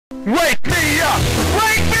Wake me up!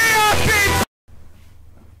 Wake me up, bitch!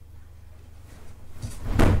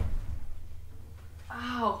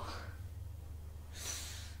 Ow!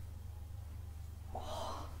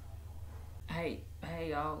 Oh. Hey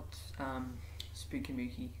y'all, it's Spooky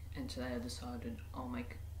Mookie, and today I decided I'll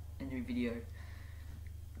make a new video,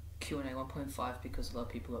 QnA 1.5, because a lot of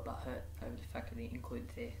people are butthurt over the fact that they included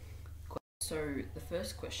there. So the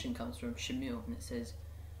first question comes from Shamil, and it says,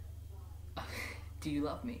 do you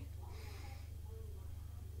love me?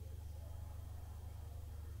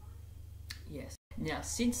 Yes. Now,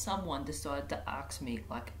 since someone decided to ask me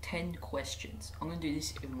like 10 questions, I'm going to do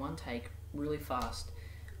this in one take, really fast.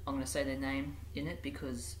 I'm going to say their name in it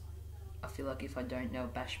because I feel like if I don't, they'll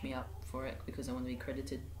bash me up for it because I want to be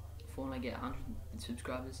credited for when I get 100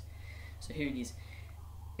 subscribers. So here it is.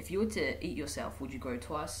 If you were to eat yourself, would you grow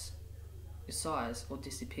twice your size or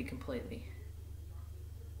disappear completely?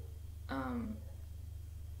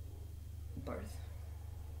 Both.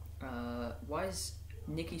 Why is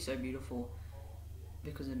Nikki so beautiful?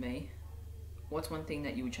 Because of me. What's one thing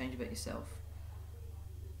that you would change about yourself?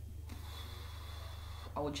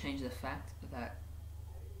 I would change the fact that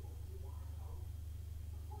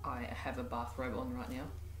I have a bathrobe on right now.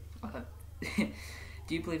 I have.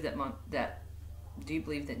 Do you believe that Do you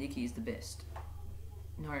believe that Nikki is the best?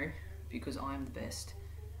 No, because I'm the best.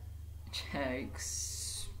 Jokes.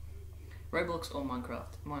 Roblox or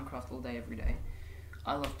Minecraft? Minecraft all day, every day.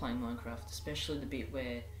 I love playing Minecraft, especially the bit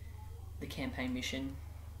where the campaign mission,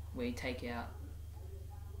 where you take out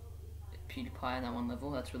PewDiePie in that one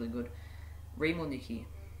level. That's really good. Reem or Nikki?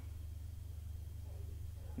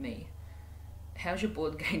 Me. How's your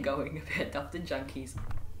board game going about Dufton Junkies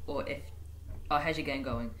or Oh, how's your game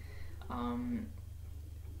going? I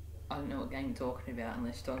don't know what game you're talking about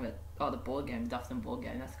unless you're talking about the board game, Dufton board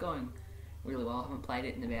game. That's going really well. I haven't played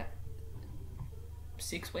it in about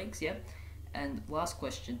 6 weeks yet. And last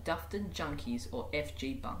question, Dufton Junkies or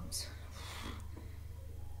FG Bums?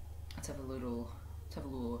 Let's have a little.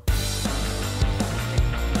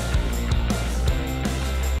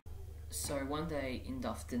 So one day in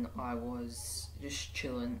Dufton, I was just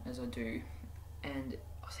chilling as I do, and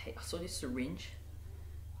I saw this syringe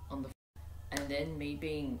on the, and then me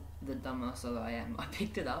being the dumbass that I am, I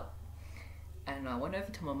picked it up, and I went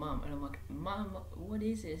over to my mum, and I'm like, Mum, what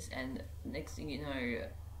is this? And next thing you know,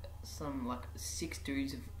 some like 6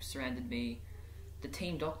 dudes have surrounded me. The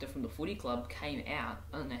team doctor from the footy club came out.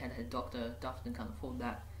 I don't know how the doctor Dufton can't afford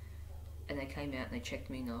that. And they came out and they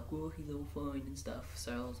checked me and they're like, oh, he's all fine and stuff.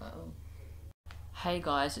 So I was like, oh. Hey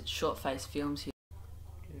guys, it's Short Face Films here.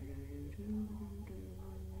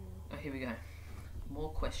 Oh, here we go.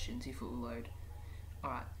 More questions if it will load.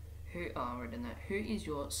 Alright, I already know. Who is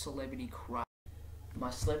your celebrity crush?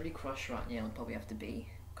 My celebrity crush right now would probably have to be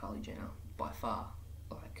Kylie Jenner, by far.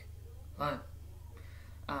 Like, I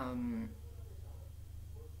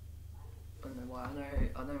don't know why.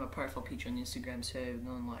 I know my profile picture on Instagram's her,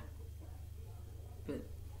 no one like, but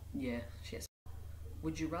yeah, she has.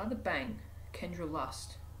 Would you rather bang Kendra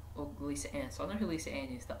Lust or Lisa Ann? So I know who Lisa Ann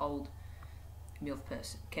is, the old MILF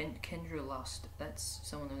person. Kendra Lust, that's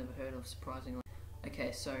someone I've never heard of, surprisingly.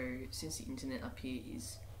 Okay, so since the internet up here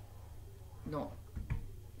is not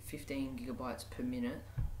 15 gigabytes per minute,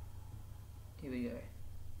 here we go.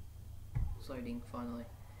 It's loading finally.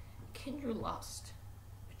 Kendra Lust.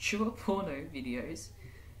 Mature porno videos.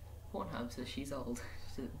 Pornhub, so she's old.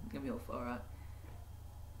 She's gonna be all far right.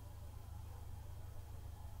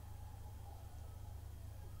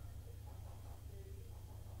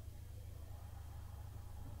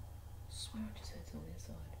 I swear I just heard something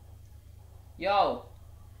outside. Yo!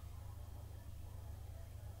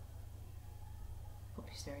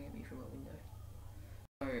 Poppy's staring at me from a window.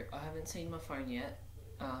 So, I haven't seen my phone yet.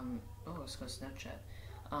 Oh, it's got Snapchat.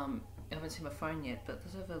 I haven't seen my phone yet, but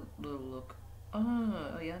let's have a little look.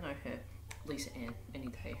 Oh yeah, I know her. Lisa Ann, any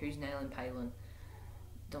day. Who's nailing Palin?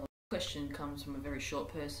 The question comes from a very short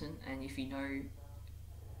person, and if you know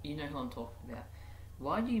who I'm talking about.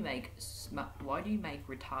 Why do you make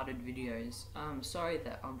retarded videos? Sorry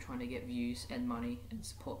that I'm trying to get views and money and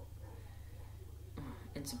support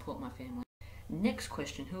my family. Next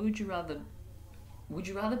question: Who would you rather? Would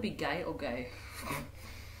you rather be gay or gay?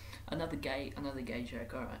 Another gay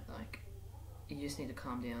joke. All right, like you just need to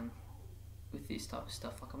calm down with this type of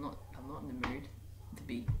stuff. Like I'm not in the mood to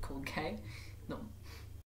be called gay. No.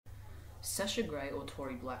 Sasha Grey or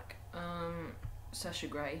Tory Black? Sasha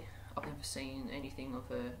Grey. I've never seen anything of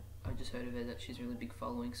her. I just heard of her that she's a really big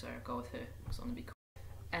following, so I'll go with her because I'm gonna be cool.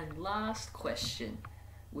 And last question: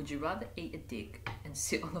 Would you rather eat a dick and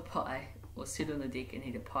sit on a pie, or sit on a dick and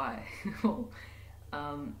eat a pie?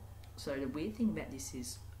 So the weird thing about this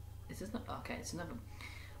is, Is this not okay? It's another.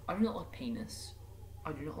 I do not like penis.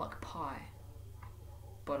 I do not like pie.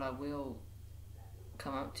 But I will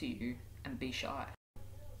come up to you and be shy.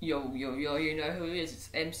 Yo, you know who it is? It's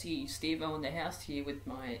MC Steve-O in the house here with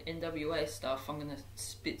my NWA stuff. I'm gonna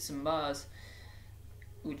spit some bars.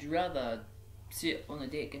 Would you rather sit on a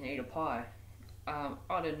dick and eat a pie? I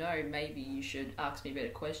don't know, maybe you should ask me a better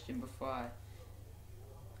question before I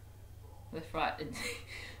left, right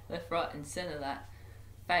and centre that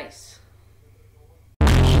face.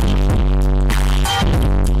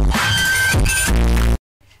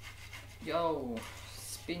 Yo,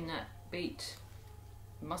 spin that beat.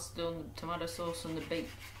 Mustard on the tomato sauce on the beat.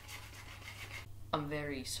 I'm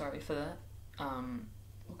very sorry for that.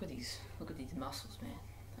 Look at these muscles, man.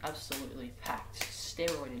 Absolutely packed,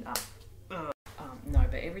 steroided up. No,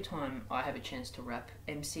 but every time I have a chance to rap,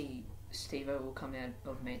 MC Steve-O will come out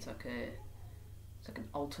of me. It's like an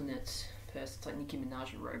alternate person. It's like Nicki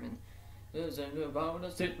Minaj and Roman. You know,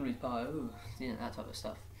 that type of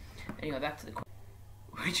stuff. Anyway, back to the question.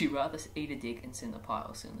 Would you rather eat a dick and sit in the pie,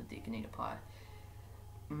 or sit on the dick and eat a pie?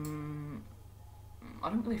 I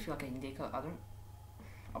don't really feel like eating dick.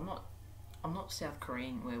 I'm not South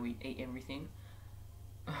Korean where we eat everything.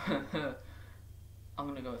 I'm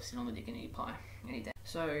gonna go sit on the dick and eat pie any day.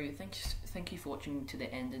 So thank you for watching to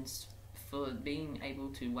the end and for being able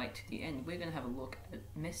to wait to the end. We're gonna have a look at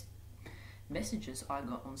messages I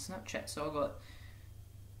got on Snapchat. So I got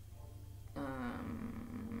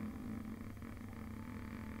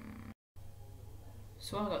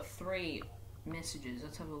I got 3 messages.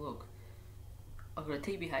 Let's have a look. I got a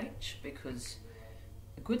TBH because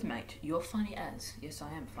good mate, you're funny as. Yes,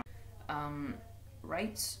 I am funny.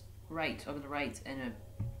 Rate. I got a rate and a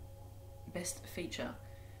best feature.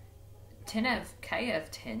 10 out of K out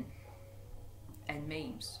of 10. And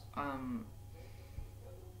memes.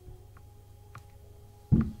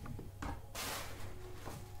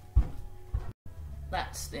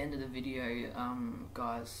 That's the end of the video,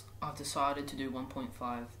 guys. I've decided to do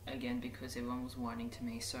 1.5 again because everyone was whining to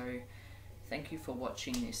me. So thank you for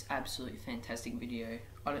watching this absolutely fantastic video.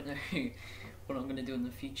 I don't know what I'm going to do in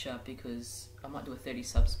the future because I might do a 30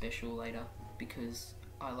 sub special later because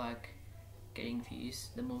I like getting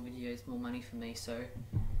views. The more videos, more money for me. So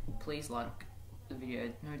please like the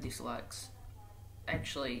video, no dislikes.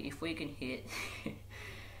 Actually, if we can hit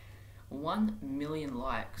 1 million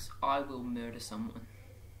likes, I will murder someone.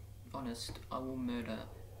 Honest, I will murder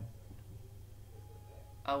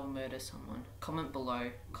someone. Comment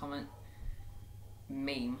below, comment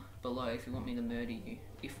meme below if you want me to murder you.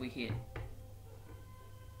 If we hit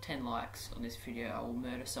 10 likes on this video, I will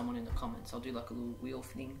murder someone in the comments. I'll do like a little wheel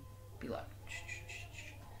thing, be like,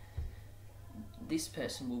 this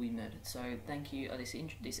person will be murdered. So thank you.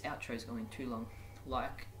 This outro is going too long.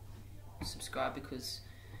 Like, subscribe because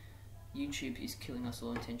YouTube is killing us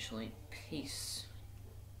all intentionally. Peace.